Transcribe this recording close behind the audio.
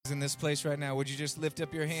in this place right now. Would you just lift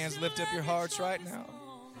up your hands, lift up your hearts right now?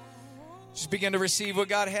 Just begin to receive what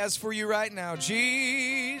God has for you right now.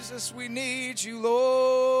 Jesus, we need you,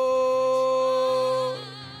 Lord.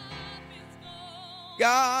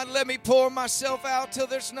 God, let me pour myself out till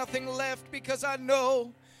there's nothing left, because I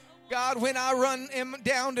know, God, when I run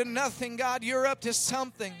down to nothing, God, you're up to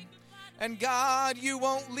something. And God, you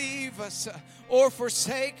won't leave us or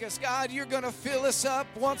forsake us. God, you're going to fill us up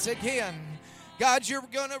once again. God, you're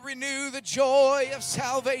going to renew the joy of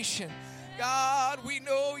salvation. God, we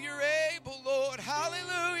know you're able, Lord.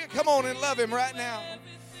 Hallelujah. Come on and love him right now.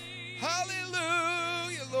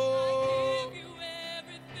 Hallelujah, Lord.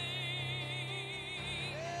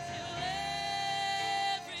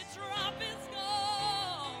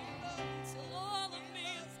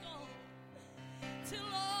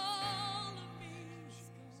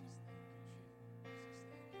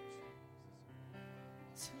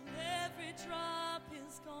 Drop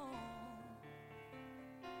is gone.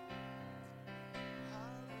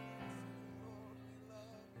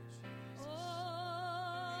 Oh,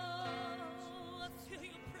 I feel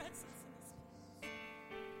your presence in this place.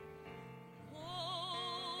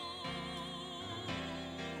 Oh,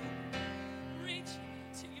 reach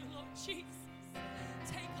to you, Lord Jesus.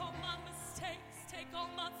 Take all my mistakes, take all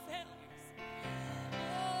my failures.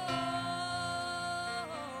 Oh.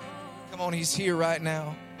 Come on, he's here right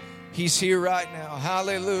now. He's here right now.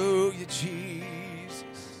 Hallelujah,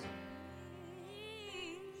 Jesus.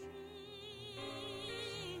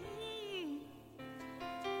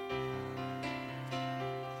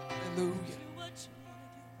 Hallelujah.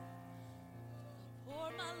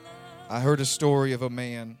 I heard a story of a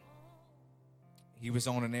man. He was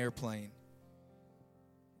on an airplane.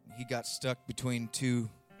 He got stuck between two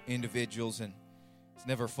individuals, and it's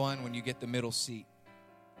never fun when you get the middle seat.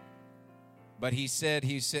 But he said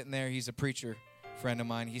he's sitting there. He's a preacher friend of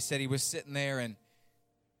mine. He said he was sitting there, and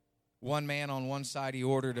one man on one side, he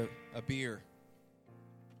ordered a beer,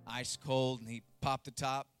 ice cold, and he popped the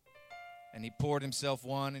top, and he poured himself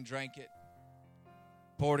one and drank it.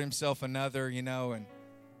 Poured himself another, and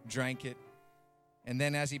drank it. And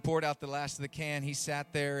then as he poured out the last of the can, he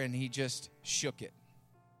sat there and he just shook it.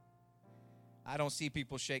 I don't see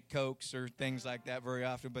people shake Cokes or things like that very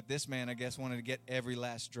often, but this man, I guess, wanted to get every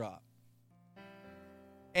last drop.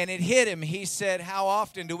 And it hit him. He said, how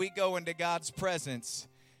often do we go into God's presence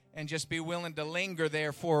and just be willing to linger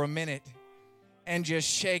there for a minute and just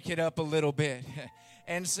shake it up a little bit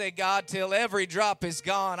and say, God, till every drop is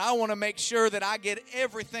gone, I want to make sure that I get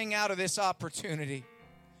everything out of this opportunity.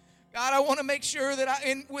 God, I want to make sure that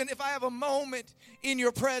if I have a moment in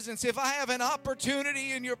your presence, if I have an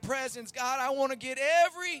opportunity in your presence, God, I want to get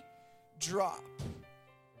every drop.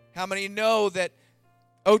 How many know that,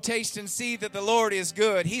 oh, taste and see that the Lord is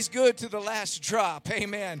good. He's good to the last drop.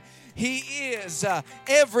 Amen. He is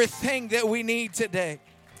everything that we need today.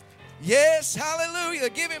 Yes, hallelujah.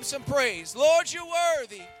 Give him some praise. Lord, you're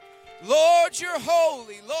worthy. Lord, you're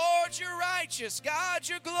holy. Lord, you're righteous. God,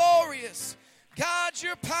 you're glorious. God,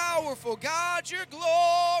 you're powerful. God, you're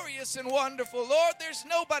glorious and wonderful. Lord, there's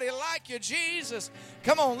nobody like you, Jesus.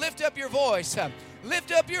 Come on, lift up your voice.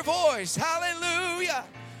 Lift up your voice. Hallelujah.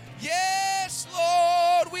 Yes,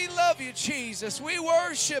 Lord, we love you, Jesus. We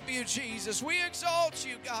worship you, Jesus. We exalt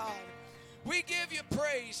you, God. We give you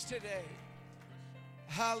praise today.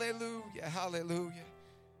 Hallelujah, hallelujah.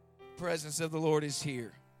 The presence of the Lord is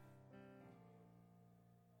here.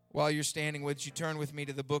 While you're standing, would you turn with me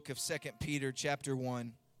to the book of 2 Peter chapter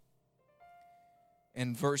 1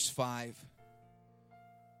 and verse 5.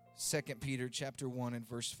 2 Peter chapter 1 and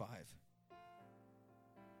verse 5.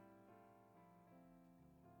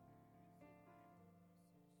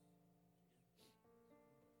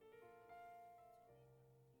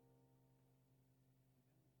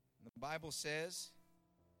 The Bible says,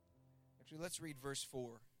 actually, let's read verse 4.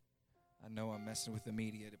 I know I'm messing with the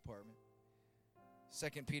media department. 2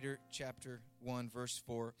 Peter chapter 1, verse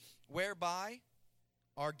 4. Whereby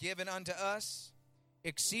are given unto us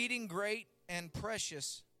exceeding great and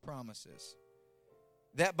precious promises,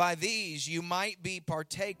 that by these you might be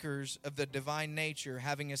partakers of the divine nature,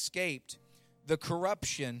 having escaped the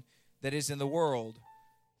corruption that is in the world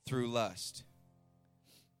through lust.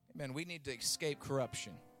 Amen. We need to escape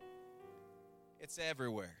corruption. It's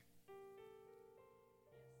everywhere.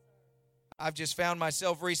 I've just found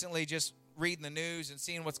myself recently just reading the news and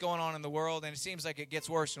seeing what's going on in the world, and it seems like it gets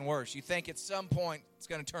worse and worse. You think at some point it's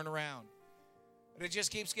going to turn around, but it just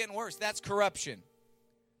keeps getting worse. That's corruption.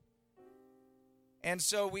 And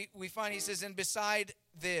so we find, he says, and beside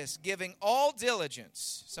this, giving all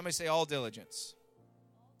diligence. Somebody say all diligence.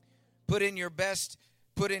 Put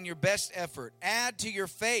put in your best effort. Add to your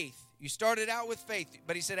faith. You started out with faith,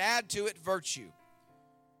 but he said add to it virtue.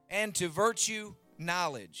 And to virtue,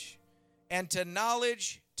 knowledge. And to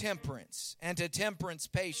knowledge, temperance. And to temperance,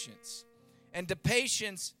 patience. And to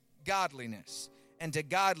patience, godliness. And to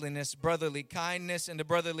godliness, brotherly kindness. And to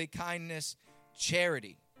brotherly kindness,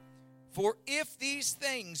 charity. For if these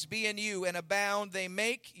things be in you and abound, they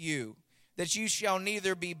make you, that you shall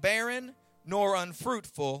neither be barren nor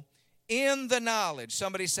unfruitful in the knowledge.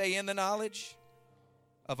 Somebody say, in the knowledge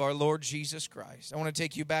of our Lord Jesus Christ. I want to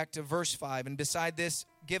take you back to verse 5. And beside this,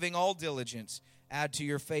 giving all diligence, add to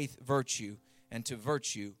your faith virtue, and to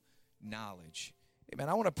virtue knowledge. Amen.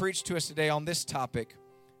 I want to preach to us today on this topic,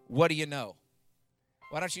 what do you know?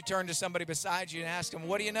 Why don't you turn to somebody beside you and ask them,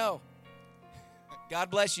 what do you know? God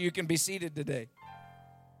bless you. You can be seated today.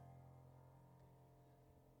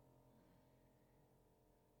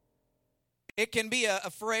 It can be a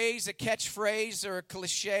phrase, a catchphrase, or a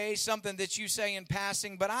cliche, something that you say in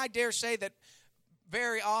passing, but I dare say that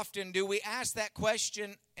very often do we ask that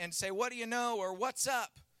question and say, what do you know, or what's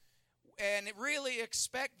up? And really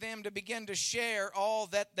expect them to begin to share all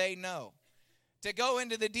that they know, to go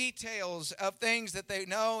into the details of things that they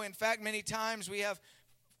know. In fact, many times we have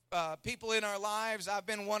people in our lives, I've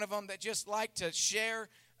been one of them, that just like to share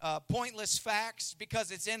pointless facts because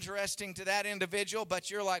it's interesting to that individual, but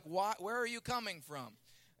you're like, where are you coming from?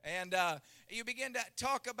 And you begin to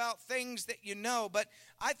talk about things that you know, but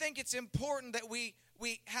I think it's important that we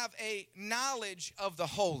have a knowledge of the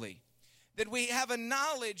holy, that we have a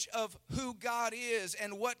knowledge of who God is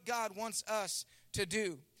and what God wants us to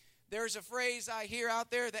do. There's a phrase I hear out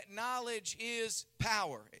there that knowledge is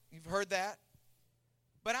power. You've heard that?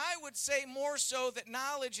 But I would say more so that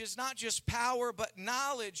knowledge is not just power, but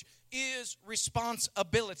knowledge is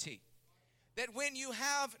responsibility. That when you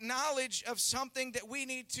have knowledge of something, that we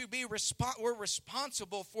need to be we're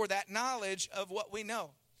responsible for that knowledge of what we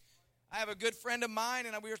know. I have a good friend of mine,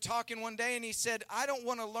 and we were talking one day, and he said, I don't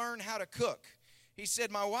want to learn how to cook. He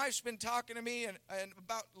said, my wife's been talking to me and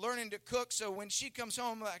about learning to cook, so when she comes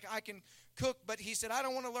home, like, I can cook. But he said, I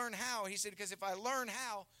don't want to learn how. He said, because if I learn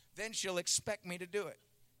how, then she'll expect me to do it.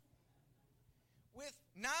 With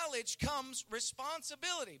knowledge comes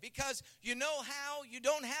responsibility, because you know how, you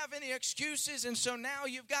don't have any excuses, and so now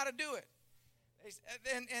you've got to do it.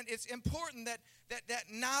 And it's important that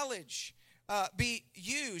knowledge be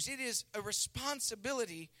used. It is a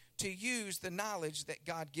responsibility to use the knowledge that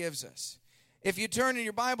God gives us. If you turn in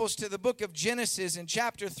your Bibles to the book of Genesis in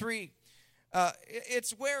chapter 3,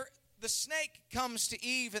 it's where the snake comes to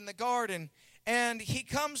Eve in the garden, and he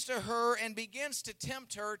comes to her and begins to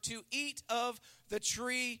tempt her to eat of the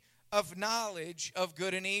tree of knowledge of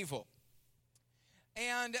good and evil.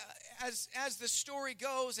 And as the story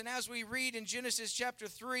goes, and as we read in Genesis chapter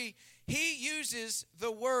 3, he uses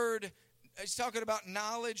the word, he's talking about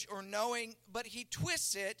knowledge or knowing, but he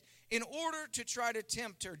twists it in order to try to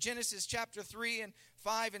tempt her. Genesis chapter 3 and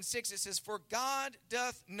 5 and 6, it says, for God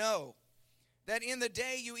doth know that in the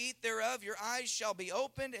day you eat thereof, your eyes shall be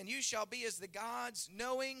opened, and you shall be as the gods,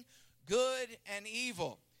 knowing good and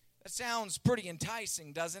evil. That sounds pretty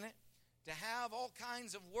enticing, doesn't it? To have all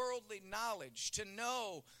kinds of worldly knowledge, to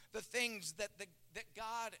know the things that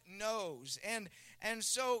God knows. And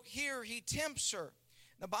so here he tempts her.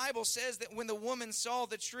 The Bible says that when the woman saw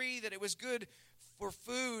the tree, that it was good for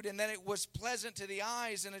food, and that it was pleasant to the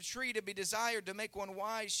eyes, and a tree to be desired to make one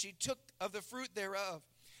wise, she took of the fruit thereof.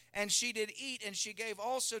 And she did eat, and she gave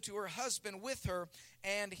also to her husband with her,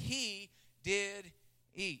 and he did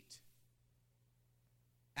eat.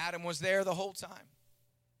 Adam was there the whole time.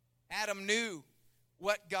 Adam knew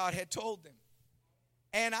what God had told them.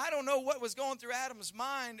 And I don't know what was going through Adam's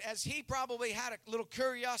mind, as he probably had a little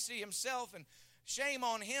curiosity himself, and shame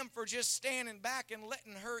on him for just standing back and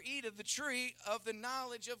letting her eat of the tree of the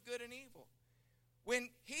knowledge of good and evil. When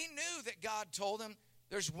he knew that God told him,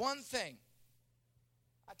 there's one thing.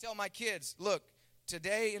 I tell my kids, look,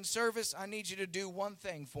 today in service, I need you to do one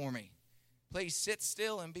thing for me. Please sit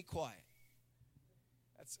still and be quiet.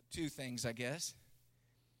 That's two things, I guess.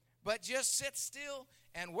 But just sit still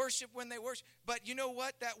and worship when they worship. But you know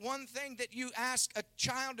what? That one thing that you ask a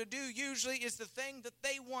child to do usually is the thing that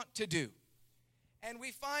they want to do. And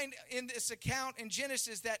we find in this account in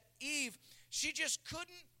Genesis that Eve, she just couldn't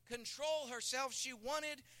control herself. She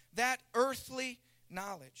wanted that earthly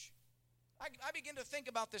knowledge. I began to think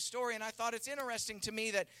about this story, and I thought it's interesting to me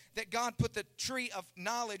that God put the tree of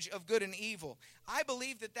knowledge of good and evil. I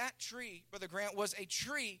believe that tree, Brother Grant, was a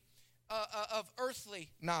tree of earthly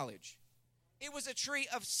knowledge. It was a tree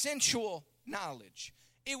of sensual knowledge.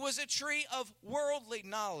 It was a tree of worldly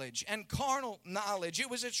knowledge and carnal knowledge. It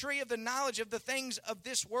was a tree of the knowledge of the things of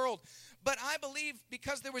this world. But I believe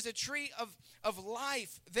because there was a tree of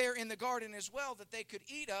life there in the garden as well that they could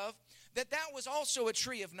eat of, that was also a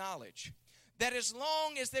tree of knowledge. That as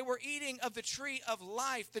long as they were eating of the tree of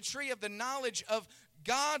life, the tree of the knowledge of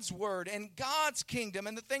God's word and God's kingdom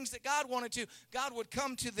and the things that God wanted to, God would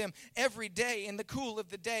come to them every day in the cool of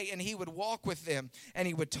the day, and he would walk with them and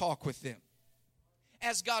he would talk with them.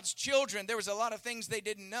 As God's children, there was a lot of things they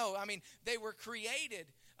didn't know. I mean, they were created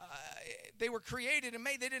and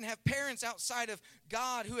made. They didn't have parents outside of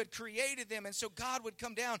God who had created them. And so God would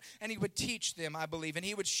come down and he would teach them, I believe. And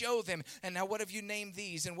he would show them, and now what have you named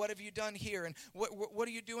these? And what have you done here? And what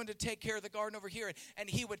are you doing to take care of the garden over here? And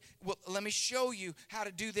he would, well, let me show you how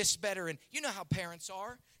to do this better. And you know how parents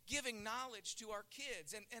are, giving knowledge to our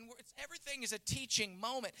kids. And everything is a teaching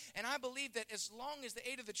moment. And I believe that as long as they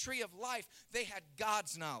ate of the tree of life, they had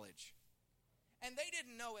God's knowledge. And they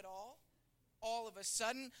didn't know it all of a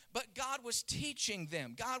sudden, but God was teaching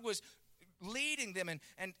them. God was leading them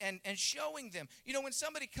and showing them. You know, when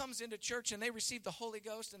somebody comes into church and they receive the Holy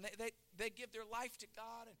Ghost and they give their life to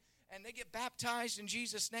God and they get baptized in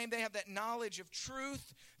Jesus' name, they have that knowledge of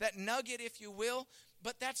truth, that nugget, if you will,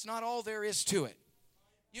 but that's not all there is to it.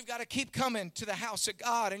 You've got to keep coming to the house of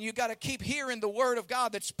God, and you've got to keep hearing the word of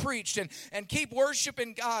God that's preached, and keep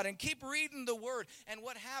worshiping God, and keep reading the word. And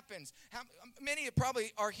what happens? Many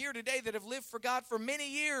probably are here today that have lived for God for many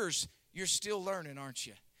years. You're still learning, aren't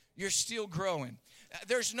you? You're still growing.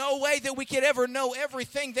 There's no way that we could ever know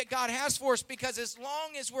everything that God has for us, because as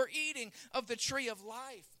long as we're eating of the tree of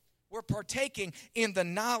life, we're partaking in the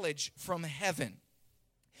knowledge from heaven.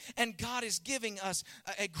 And God is giving us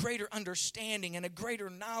a greater understanding and a greater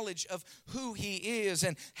knowledge of who he is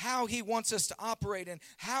and how he wants us to operate and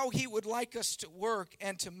how he would like us to work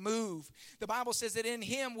and to move. The Bible says that in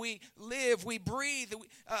him we live, we breathe,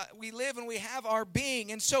 we live and we have our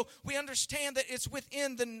being. And so we understand that it's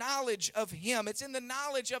within the knowledge of him. It's in the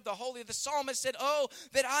knowledge of the Holy. The psalmist said, oh,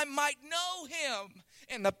 that I might know him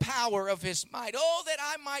in the power of his might. Oh, that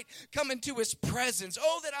I might come into his presence.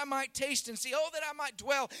 Oh, that I might taste and see. Oh, that I might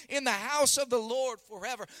dwell in the house of the Lord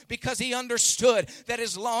forever. Because he understood that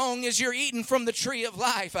as long as you're eating from the tree of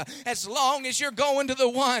life, as long as you're going to the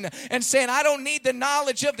one and saying, I don't need the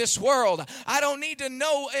knowledge of this world. I don't need to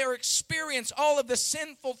know or experience all of the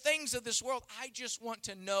sinful things of this world. I just want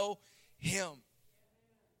to know him.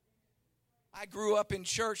 I grew up in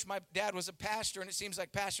church. My dad was a pastor, and it seems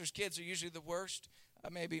like pastors' kids are usually the worst.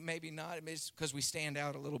 Maybe not. It's because we stand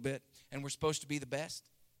out a little bit, and we're supposed to be the best.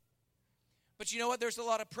 But you know what? There's a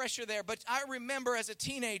lot of pressure there. But I remember as a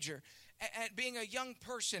teenager and being a young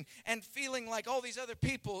person and feeling like all these other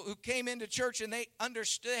people who came into church and they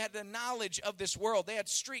understood, had the knowledge of this world. They had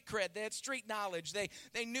street cred. They had street knowledge. They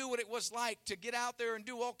knew what it was like to get out there and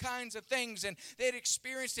do all kinds of things, and they had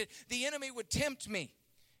experienced it. The enemy would tempt me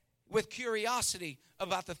with curiosity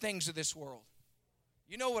about the things of this world.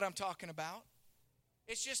 You know what I'm talking about.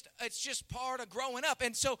 It's just part of growing up.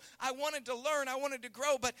 And so I wanted to learn, I wanted to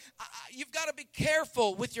grow, but you've got to be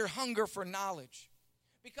careful with your hunger for knowledge,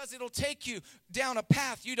 because it'll take you down a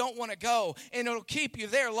path you don't want to go, and it'll keep you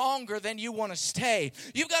there longer than you want to stay.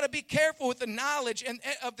 You've got to be careful with the knowledge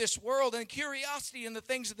of this world and curiosity in the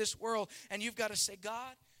things of this world, and you've got to say,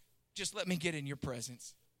 God, just let me get in your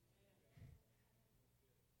presence.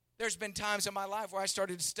 There's been times in my life where I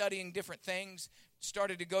started studying different things,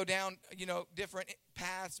 started to go down, different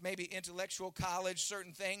paths, maybe intellectual college,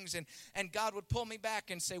 certain things, and God would pull me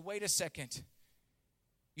back and say, wait a second.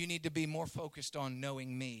 You need to be more focused on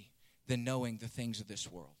knowing me than knowing the things of this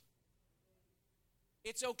world.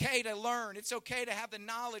 It's okay to learn. It's okay to have the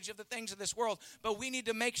knowledge of the things of this world, but we need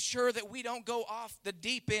to make sure that we don't go off the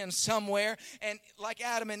deep end somewhere and, like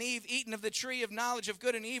Adam and Eve, eating of the tree of knowledge of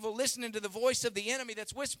good and evil, listening to the voice of the enemy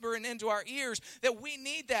that's whispering into our ears, that we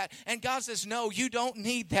need that. And God says, no, you don't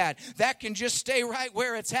need that. That can just stay right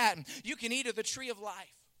where it's at. You can eat of the tree of life,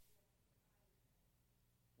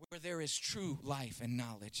 where there is true life and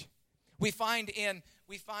knowledge. We find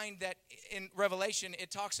that in Revelation,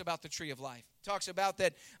 it talks about the tree of life. It talks about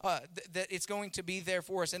that it's going to be there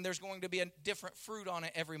for us, and there's going to be a different fruit on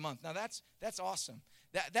it every month. Now, that's awesome.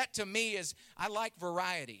 That to me is, I like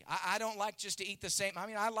variety. I don't like just to eat the same. I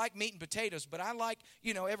mean, I like meat and potatoes, but I like,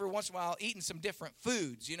 every once in a while eating some different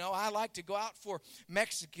foods. I like to go out for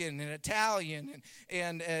Mexican and Italian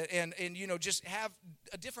and just have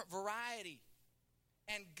a different variety.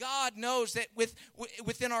 And God knows that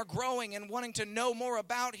within our growing and wanting to know more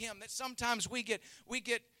about him, that sometimes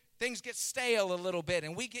things get stale a little bit,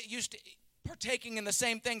 and we get used to partaking in the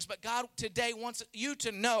same things, but God today wants you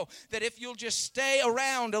to know that if you'll just stay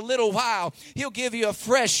around a little while, He'll give you a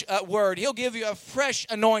fresh word. He'll give you a fresh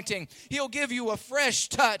anointing. He'll give you a fresh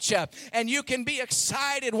touch, and you can be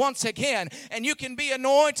excited once again, and you can be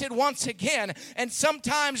anointed once again. And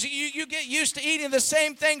sometimes you get used to eating the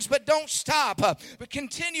same things, but don't stop, but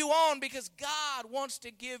continue on, because God wants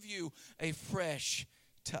to give you a fresh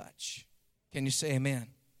touch. Can you say amen?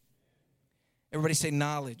 Everybody say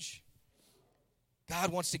knowledge. God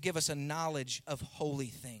wants to give us a knowledge of holy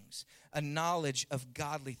things, a knowledge of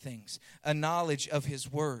godly things, a knowledge of His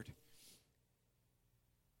Word.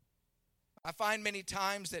 I find many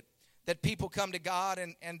times that people come to God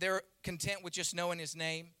and they're content with just knowing His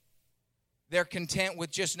name. They're content with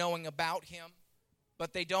just knowing about Him,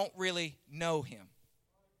 but they don't really know Him.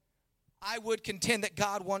 I would contend that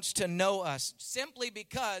God wants to know us simply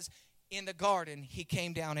because in the garden, He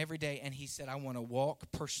came down every day and He said, I want to walk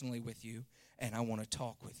personally with you and I want to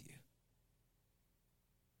talk with you.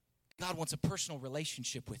 God wants a personal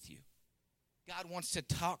relationship with you. God wants to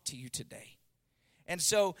talk to you today. And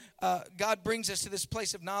so God brings us to this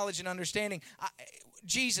place of knowledge and understanding.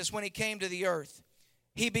 Jesus, when He came to the earth,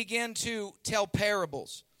 He began to tell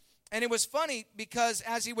parables. And it was funny because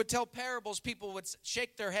as He would tell parables, people would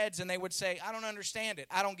shake their heads and they would say, I don't understand it.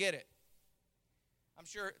 I don't get it. I'm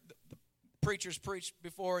sure the preachers preached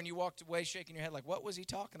before and you walked away shaking your head like, what was he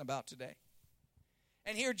talking about today?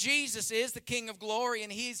 And here Jesus is, the King of glory,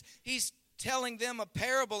 and he's telling them a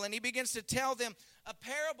parable, and He begins to tell them a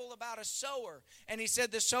parable about a sower. And He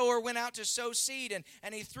said the sower went out to sow seed,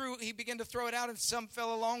 and he began to throw it out, and some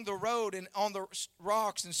fell along the road and on the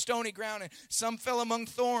rocks and stony ground, and some fell among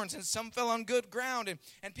thorns, and some fell on good ground.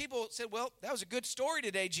 And people said, well, that was a good story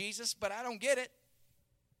today, Jesus, but I don't get it.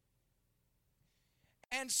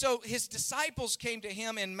 And so His disciples came to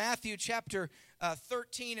Him in Matthew chapter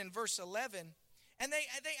 13 and verse 11, and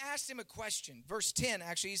they asked Him a question. Verse 10,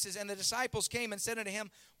 actually, He says, and the disciples came and said unto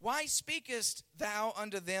Him, why speakest thou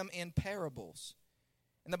unto them in parables?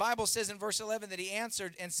 And the Bible says in verse 11 that He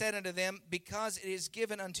answered and said unto them, because it is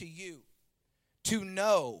given unto you to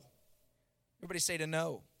know. Everybody say to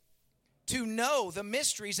know. To know the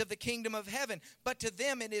mysteries of the kingdom of heaven, but to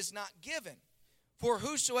them it is not given. For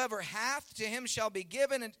whosoever hath, to him shall be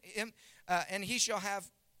given, and he shall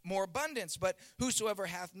have more abundance. But whosoever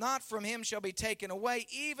hath not, from him shall be taken away,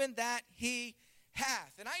 even that he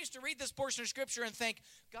hath. And I used to read this portion of Scripture and think,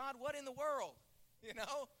 God, what in the world? You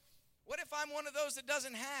know? What if I'm one of those that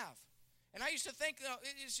doesn't have? And I used to think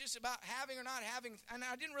it's just about having or not having, and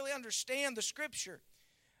I didn't really understand the Scripture.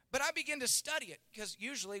 But I began to study it, because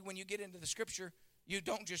usually when you get into the Scripture, you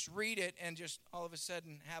don't just read it and just all of a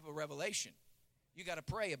sudden have a revelation. You got to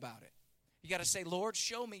pray about it. You got to say, Lord,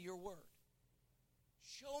 show me your word.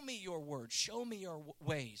 Show me your word. Show me your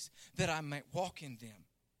ways that I might walk in them.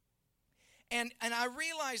 And I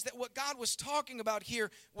realized that what God was talking about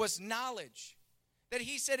here was knowledge. That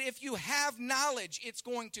He said if you have knowledge, it's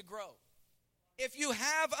going to grow. If you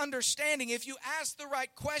have understanding, if you ask the right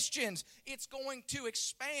questions, it's going to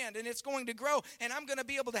expand and it's going to grow, and I'm going to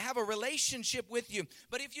be able to have a relationship with you.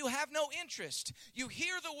 But if you have no interest, you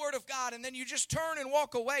hear the word of God and then you just turn and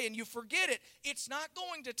walk away and you forget it, it's not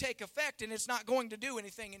going to take effect and it's not going to do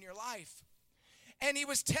anything in your life. And He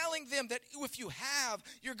was telling them that if you have,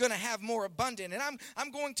 you're going to have more abundant. And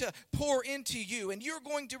I'm going to pour into you, and you're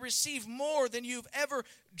going to receive more than you've ever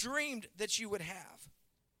dreamed that you would have.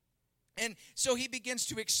 And so He begins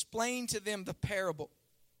to explain to them the parable.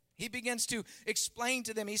 He begins to explain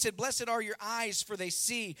to them. He said, blessed are your eyes, for they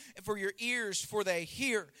see, and for your ears, for they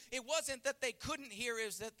hear. It wasn't that they couldn't hear, it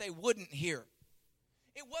was that they wouldn't hear.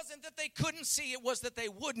 It wasn't that they couldn't see, it was that they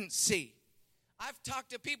wouldn't see. I've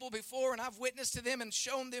talked to people before, and I've witnessed to them and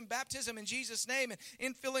shown them baptism in Jesus' name and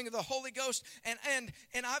infilling of the Holy Ghost. And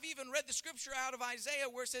I've even read the scripture out of Isaiah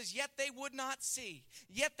where it says, yet they would not see,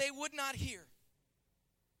 yet they would not hear.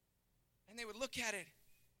 And they would look at it and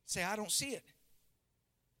say, I don't see it.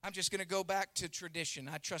 I'm just going to go back to tradition.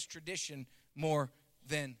 I trust tradition more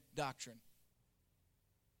than doctrine.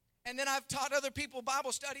 And then I've taught other people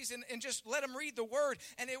Bible studies and just let them read the Word.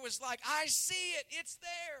 And it was like, I see it. It's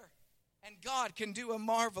there. And God can do a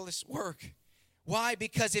marvelous work. Why?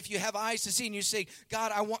 Because if you have eyes to see and you say,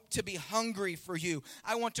 God, I want to be hungry for you.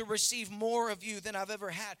 I want to receive more of you than I've ever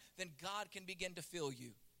had. Then God can begin to fill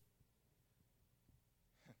you.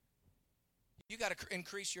 You got to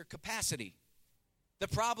increase your capacity. The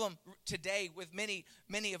problem today with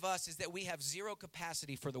many of us is that we have zero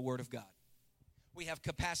capacity for the Word of God. We have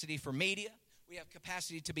capacity for media. We have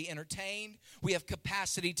capacity to be entertained. We have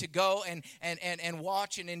capacity to go and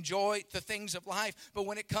watch and enjoy the things of life. But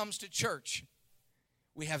when it comes to church,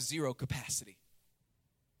 we have zero capacity.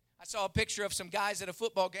 I saw a picture of some guys at a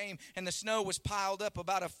football game, and the snow was piled up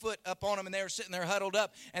about a foot up on them, and they were sitting there huddled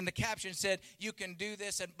up, and the caption said, "You can do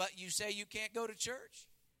this, but you say you can't go to church."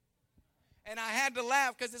 And I had to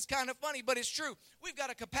laugh because it's kind of funny, but it's true. We've got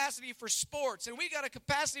a capacity for sports, and we've got a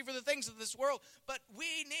capacity for the things of this world, but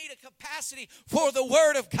we need a capacity for the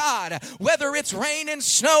Word of God. Whether it's raining,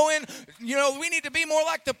 snowing, we need to be more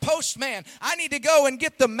like the postman. I need to go and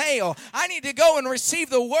get the mail. I need to go and receive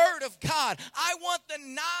the Word of God. I want the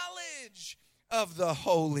knowledge of the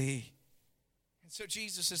holy. And so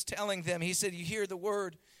Jesus is telling them, he said, you hear the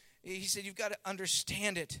Word. He said, you've got to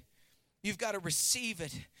understand it. You've got to receive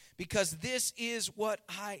it. Because this is what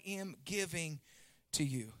I am giving to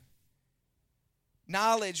you.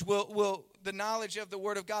 Knowledge the knowledge of the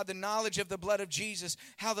Word of God, the knowledge of the blood of Jesus,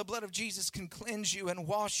 how the blood of Jesus can cleanse you and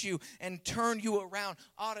wash you and turn you around,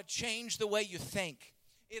 ought to change the way you think.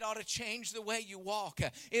 It ought to change the way you walk.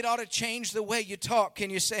 It ought to change the way you talk.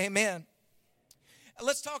 Can you say amen?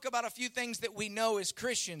 Let's talk about a few things that we know as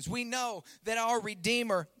Christians. We know that our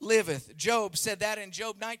Redeemer liveth. Job said that in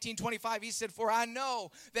Job 19:25. He said, "For I know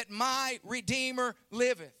that my Redeemer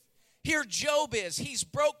liveth." Here Job is. He's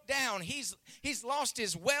broke down. He's lost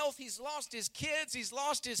his wealth. He's lost his kids. He's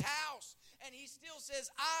lost his house. And he still says,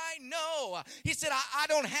 I know. He said, I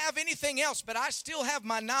don't have anything else, but I still have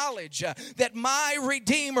my knowledge that my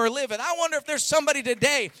Redeemer liveth. I wonder if there's somebody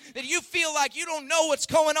today that you feel like you don't know what's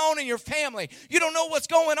going on in your family. You don't know what's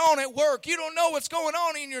going on at work. You don't know what's going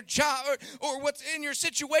on in your job or what's in your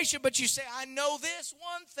situation, but you say, I know this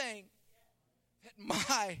one thing, that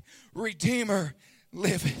my Redeemer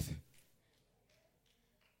liveth.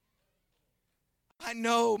 I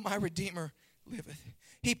know my Redeemer liveth.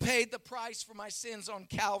 He paid the price for my sins on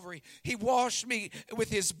Calvary. He washed me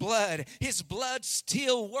with His blood. His blood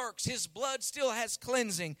still works. His blood still has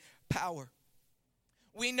cleansing power.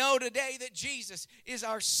 We know today that Jesus is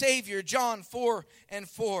our Savior, John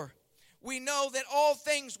 4:4. We know that all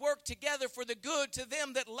things work together for the good to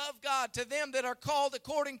them that love God, to them that are called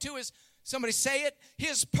according to His, somebody say it,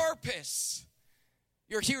 His purpose.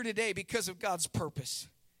 You're here today because of God's purpose.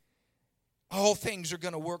 All things are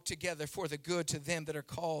going to work together for the good to them that are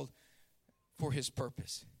called for His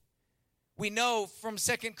purpose. We know from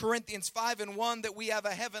 2 Corinthians 5:1 that we have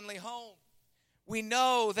a heavenly home. We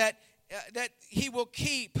know that He will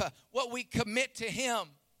keep what we commit to Him.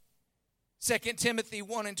 2 Timothy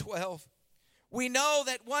 1:12. We know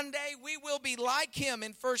that one day we will be like Him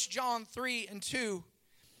in 1 John 3:2.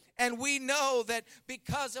 And we know that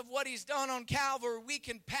because of what He's done on Calvary, we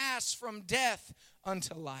can pass from death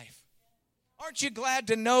unto life. Aren't you glad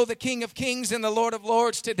to know the King of Kings and the Lord of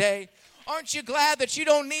Lords today? Aren't you glad that you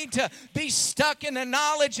don't need to be stuck in the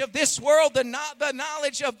knowledge of this world, the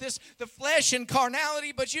knowledge of the flesh and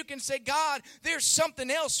carnality, but you can say, God, there's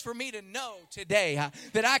something else for me to know today,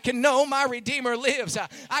 that I can know my Redeemer lives.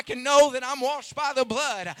 I can know that I'm washed by the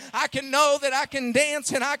blood. I can know that I can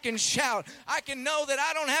dance and I can shout. I can know that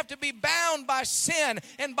I don't have to be bound by sin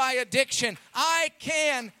and by addiction. I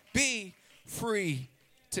can be free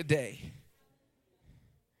today.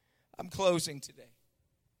 I'm closing today.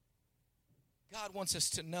 God wants us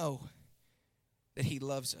to know that He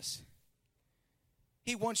loves us.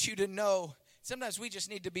 He wants you to know. Sometimes we just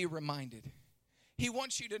need to be reminded. He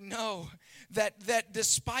wants you to know that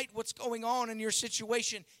despite what's going on in your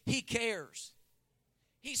situation, He cares.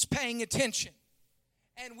 He's paying attention.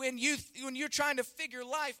 And when you're trying to figure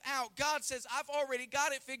life out, God says, I've already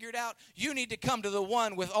got it figured out. You need to come to the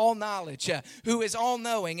one with all knowledge, who is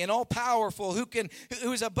all-knowing and all-powerful,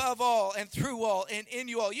 who is above all and through all and in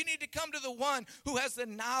you all. You need to come to the one who has the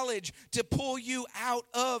knowledge to pull you out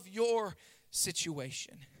of your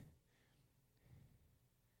situation.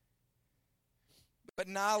 But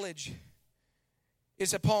knowledge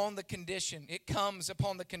is upon the condition. It comes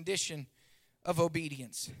upon the condition of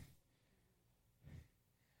obedience.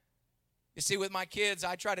 You see, with my kids,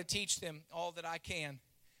 I try to teach them all that I can.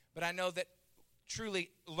 But I know that truly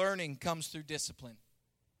learning comes through discipline.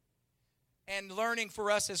 And learning for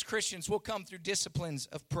us as Christians will come through disciplines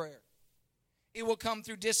of prayer. It will come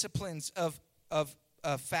through disciplines of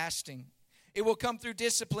fasting. It will come through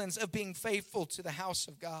disciplines of being faithful to the house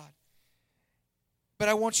of God. But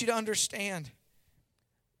I want you to understand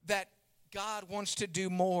that God wants to do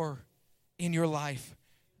more in your life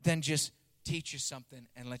than just teach you something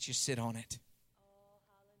and let you sit on it.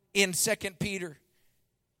 In 2 Peter,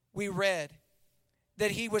 we read that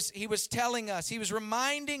he was telling us, he was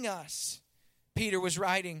reminding us. Peter was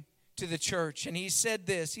writing to the church, and he said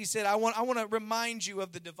this. He said, I want to remind you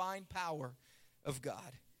of the divine power of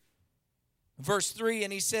God. Verse 3,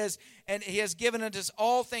 and he says, and He has given unto us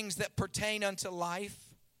all things that pertain unto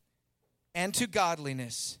life and to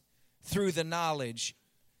godliness through the knowledge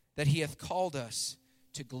that he hath called us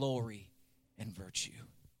to glory and virtue.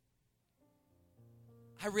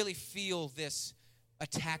 I really feel this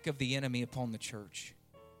attack of the enemy upon the church.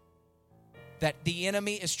 That the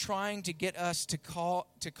enemy is trying to get us to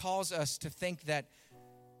cause us to think that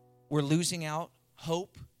we're losing out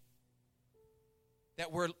hope,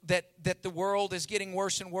 that the world is getting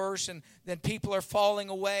worse and worse, and then people are falling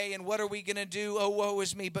away, and what are we going to do? Oh, woe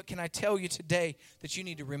is me. But can I tell you today that you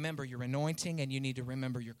need to remember your anointing and you need to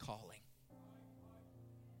remember your calling.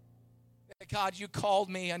 God, you called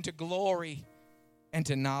me unto glory and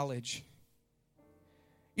to knowledge.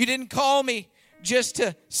 You didn't call me just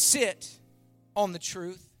to sit on the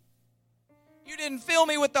truth. You didn't fill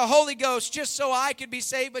me with the Holy Ghost just so I could be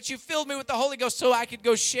saved, but you filled me with the Holy Ghost so I could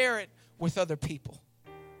go share it with other people.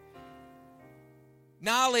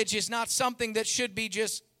 Knowledge is not something that should be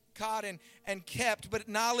just caught and kept, but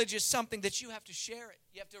knowledge is something that you have to share it.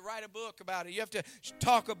 You have to write a book about it. You have to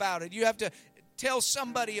talk about it. You have to tell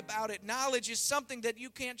somebody about it. Knowledge is something that you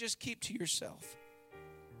can't just keep to yourself.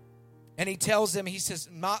 And he tells them, he says,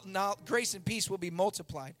 grace and peace will be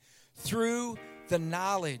multiplied through the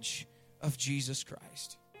knowledge of Jesus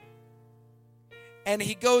Christ. And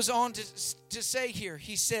he goes on to say here,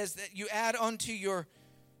 he says that you add unto your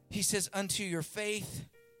faith.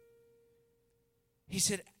 He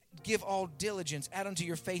said, give all diligence, add unto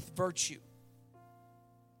your faith virtue.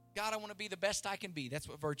 God, I want to be the best I can be. That's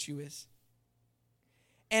what virtue is.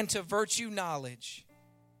 And to virtue knowledge,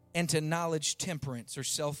 and to knowledge temperance or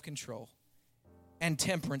self-control, and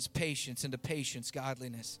temperance patience, and to patience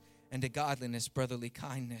godliness, and to godliness brotherly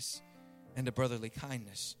kindness, and to brotherly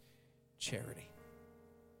kindness charity.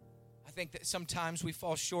 I think that sometimes we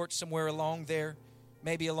fall short somewhere along there,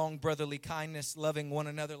 maybe along brotherly kindness, loving one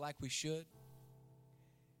another like we should.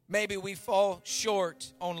 Maybe we fall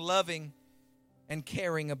short on loving and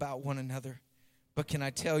caring about one another. But can I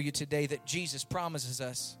tell you today that Jesus promises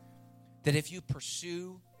us that if you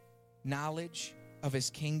pursue knowledge of his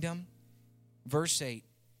kingdom, verse 8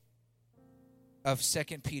 of 2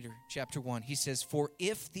 Peter chapter 1, he says, for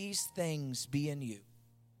if these things be in you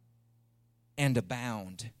and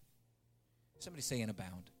abound, somebody say and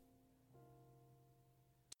abound.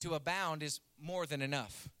 To abound is more than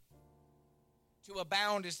enough. To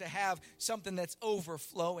abound is to have something that's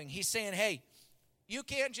overflowing. He's saying, hey, you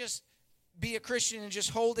can't just be a Christian and just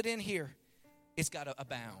hold it in here. It's got to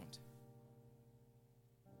abound.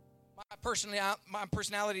 My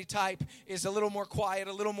personality type is a little more quiet,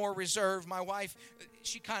 a little more reserved. My wife,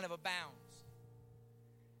 she kind of abounds.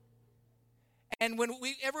 And when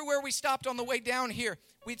everywhere we stopped on the way down here,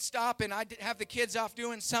 we'd stop and I'd have the kids off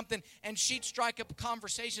doing something, and she'd strike up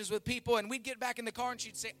conversations with people, and we'd get back in the car and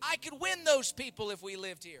she'd say, I could win those people if we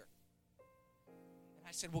lived here. And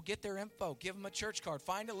I said, well, get their info. Give them a church card.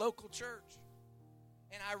 Find a local church.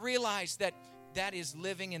 And I realized that is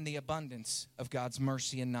living in the abundance of God's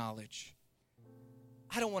mercy and knowledge.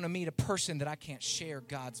 I don't want to meet a person that I can't share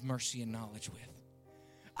God's mercy and knowledge with.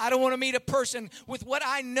 I don't want to meet a person with what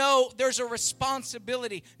I know. There's a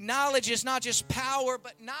responsibility. Knowledge is not just power,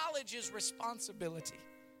 but knowledge is responsibility.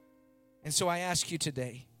 And so I ask you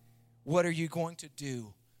today, what are you going to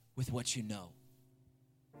do with what you know?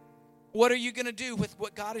 What are you going to do with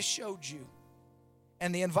what God has showed you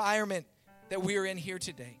and the environment that we are in here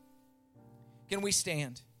today? Can we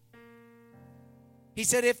stand? He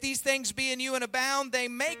said, if these things be in you and abound, they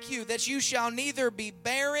make you that you shall neither be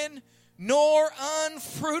barren nor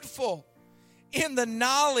unfruitful in the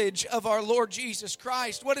knowledge of our Lord Jesus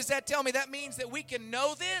Christ. What does that tell me? That means that we can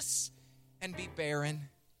know this and be barren.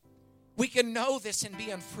 We can know this and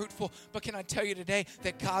be unfruitful. But can I tell you today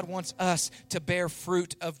that God wants us to bear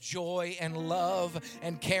fruit of joy and love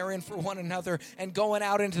and caring for one another and going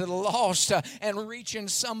out into the lost and reaching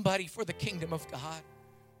somebody for the kingdom of God.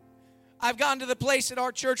 I've gotten to the place at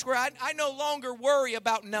our church where I no longer worry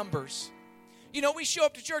about numbers. You know, we show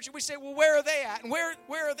up to church and we say, well, where are they at? And where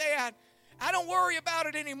are they at? I don't worry about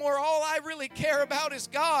it anymore. All I really care about is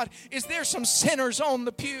God. Is there some sinners on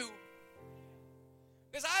the pew?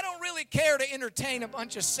 Because I don't really care to entertain a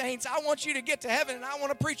bunch of saints. I want you to get to heaven and I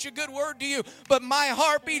want to preach a good word to you. But my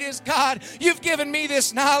heartbeat is, God, you've given me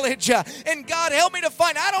this knowledge. And God, help me to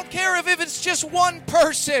find. I don't care if it's just one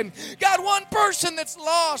person. God, one person that's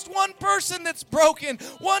lost. One person that's broken.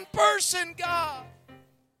 One person, God.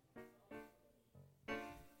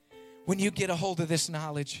 When you get a hold of this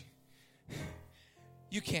knowledge,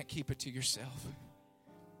 you can't keep it to yourself.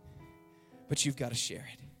 But you've got to share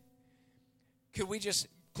it. Could we just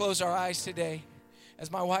close our eyes today as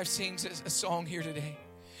my wife sings a song here today?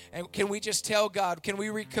 And can we just tell God, can we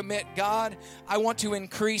recommit, God, I want to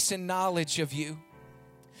increase in knowledge of you.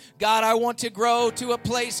 God, I want to grow to a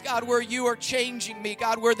place, God, where you are changing me.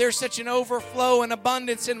 God, where there's such an overflow and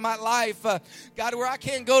abundance in my life. God, where I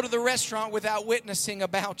can't go to the restaurant without witnessing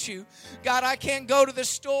about you. God, I can't go to the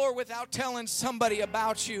store without telling somebody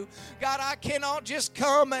about you. God, I cannot just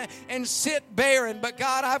come and sit barren. But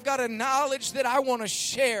God, I've got a knowledge that I want to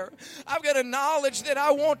share. I've got a knowledge that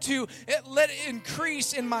I want to let it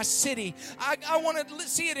increase in my city. I want to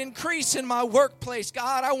see it increase in my workplace.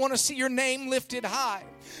 God, I want to see your name lifted high.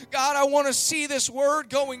 God, I want to see this word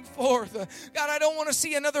going forth. God, I don't want to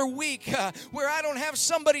see another week where I don't have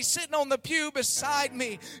somebody sitting on the pew beside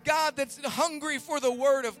me. God, that's hungry for the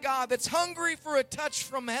word of God, that's hungry for a touch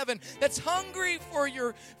from heaven, that's hungry for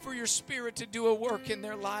your spirit to do a work in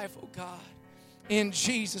their life, oh God. In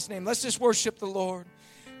Jesus' name, let's just worship the Lord.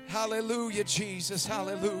 Hallelujah, Jesus.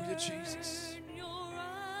 Hallelujah, Jesus.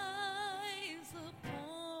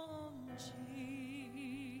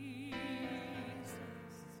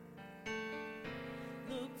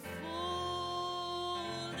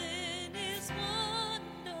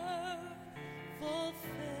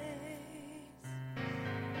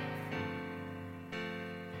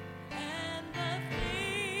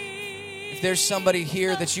 If there's somebody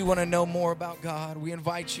here that you want to know more about God, we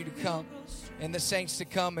invite you to come, and the saints to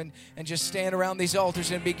come and just stand around these altars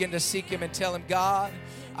and begin to seek Him and tell Him, God,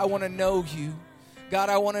 I want to know you. God,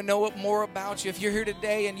 I want to know more about you. If you're here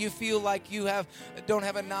today and you feel like you don't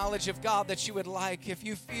have a knowledge of God that you would like, if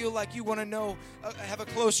you feel like you want to know, have a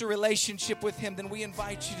closer relationship with Him, then we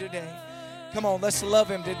invite you today. Come on, let's love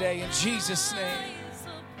Him today in Jesus' name.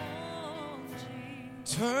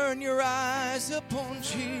 Turn your eyes upon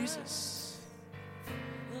Jesus.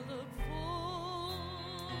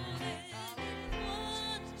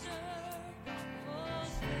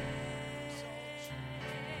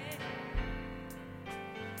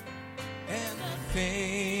 And the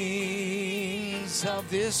things of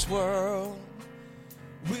this world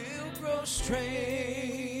will grow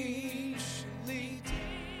strangely dim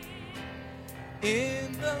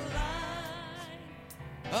in the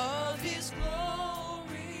light of His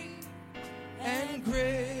glory and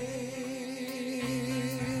grace.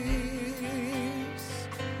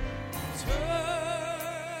 Turn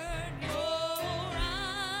your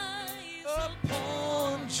eyes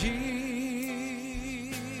upon Jesus.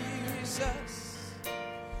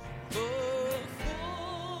 Look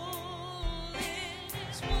full in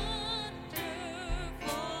His wonderful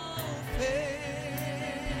face,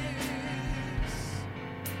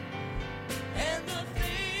 and the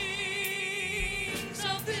things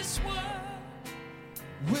of this world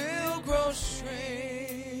will grow strangely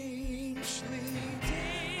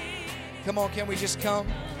dim. Come on, can we just come?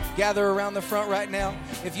 Gather around the front right now.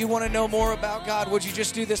 If you want to know more about God, would you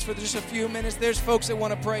just do this for just a few minutes? There's folks that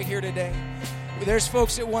want to pray here today. There's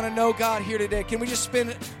folks that want to know God here today. Can we just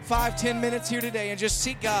spend 5-10 minutes here today and just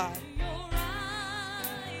seek God?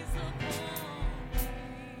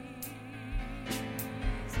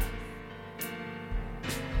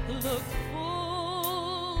 Look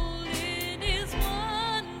full in His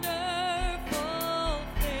wonderful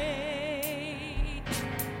face,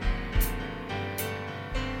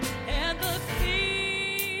 and the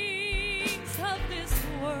things of this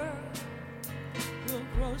world will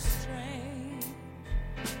grow strange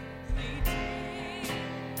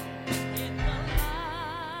in the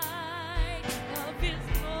light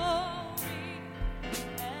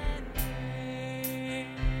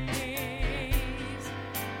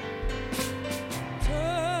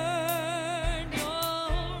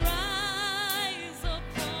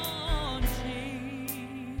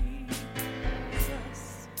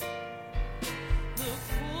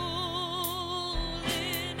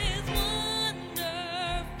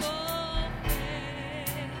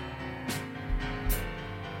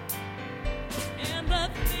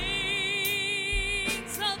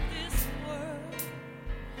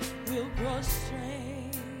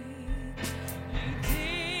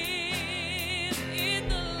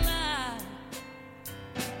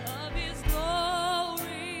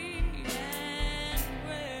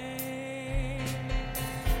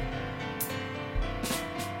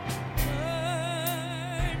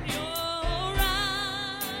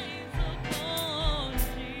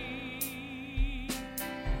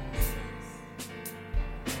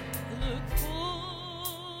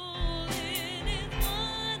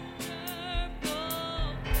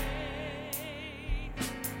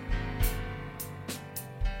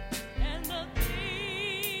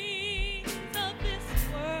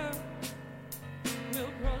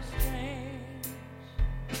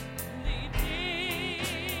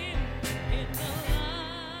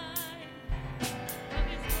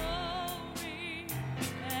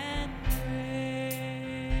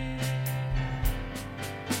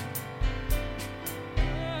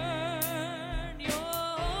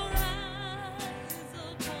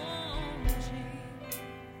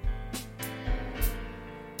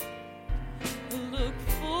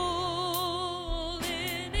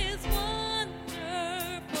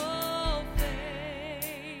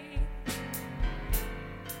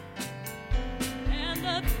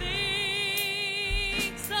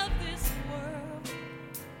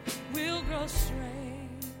grow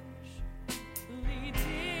strange,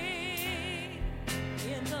 leading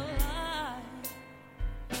in the light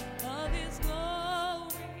of His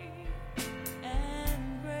glory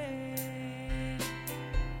and grace.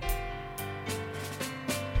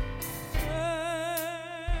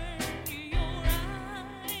 Turn your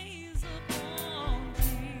eyes upon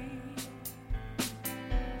Jesus.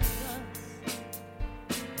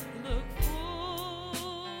 Look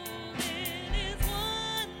full in His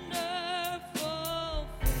wonderful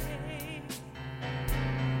face,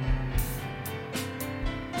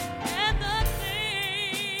 and the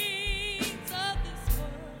things of this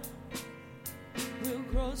world will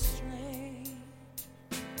grow strange,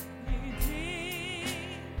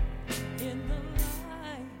 leading in the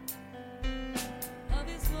light of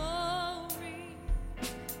His glory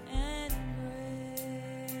and grace.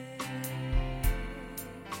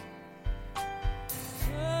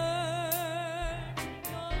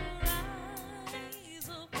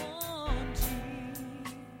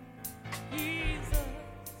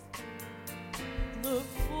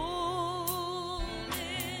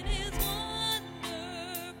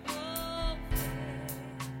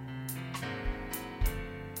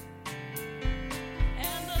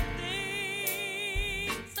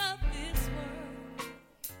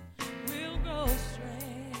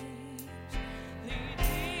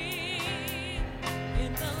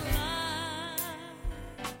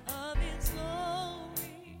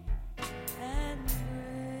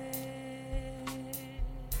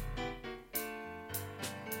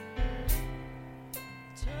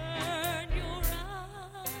 Turn your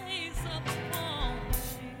eyes upon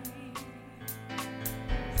Jesus.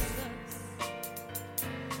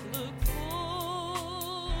 Look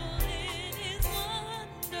full in His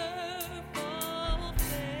wonderful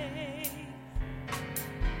face,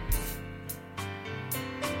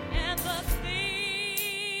 and the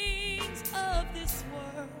things of this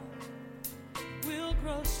world will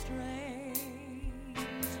grow strange,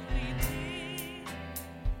 leading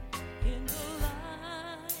in the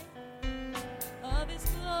light of His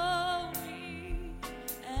glory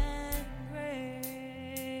and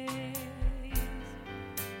grace.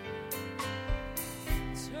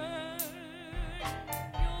 Turn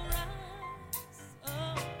your eyes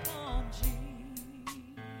upon Jesus.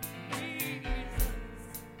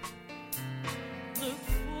 Look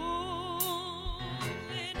full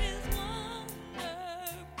in His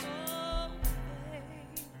wonderful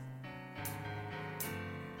face,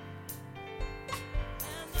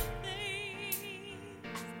 and the things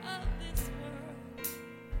of this world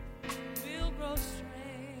will grow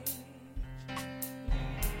strange,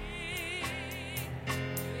 leading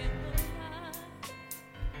in the light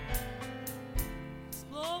of His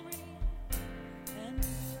glory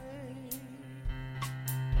and grace.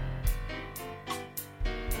 Turn your eyes upon Jesus.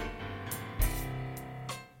 Look full in His wonderful face, and the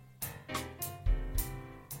things of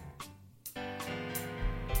this world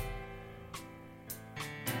will grow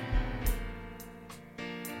strange, leading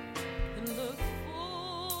in the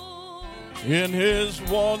light, His glory and grace. And look full in His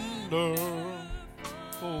wonderful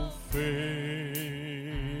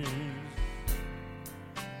face,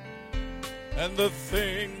 and the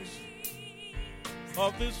things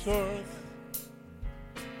of this earth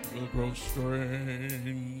will grow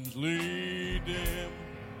strangely dim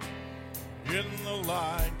in the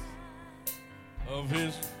light of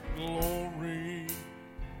His glory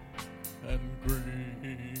and grace. A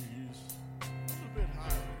little bit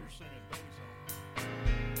higher, you're singing bass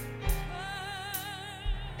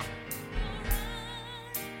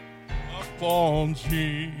upon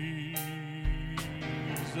Jesus.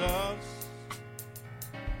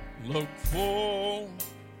 Look full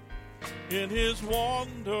in His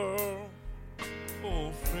wonderful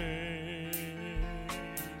face,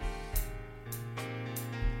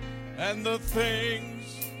 and the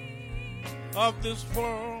things of this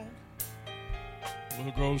world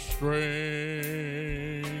will grow strangely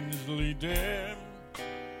dim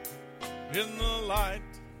in the light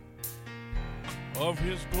of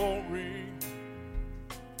His glory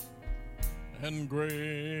and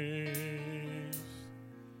grace.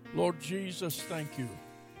 Lord Jesus, thank you.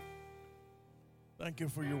 Thank you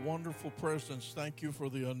for your wonderful presence. Thank you for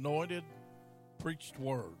the anointed, preached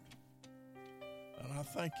word. And I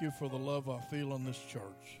thank you for the love I feel in this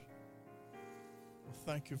church.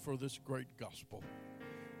 Thank you for this great gospel.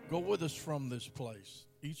 Go with us from this place,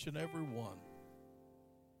 each and every one.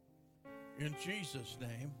 In Jesus'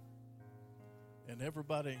 name. And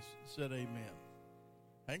everybody said amen.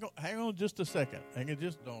 Hang on just a second.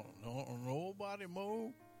 Don't nobody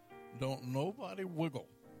move. Don't nobody wiggle.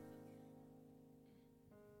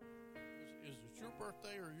 Is it your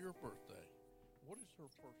birthday or your birthday? What is her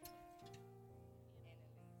first name?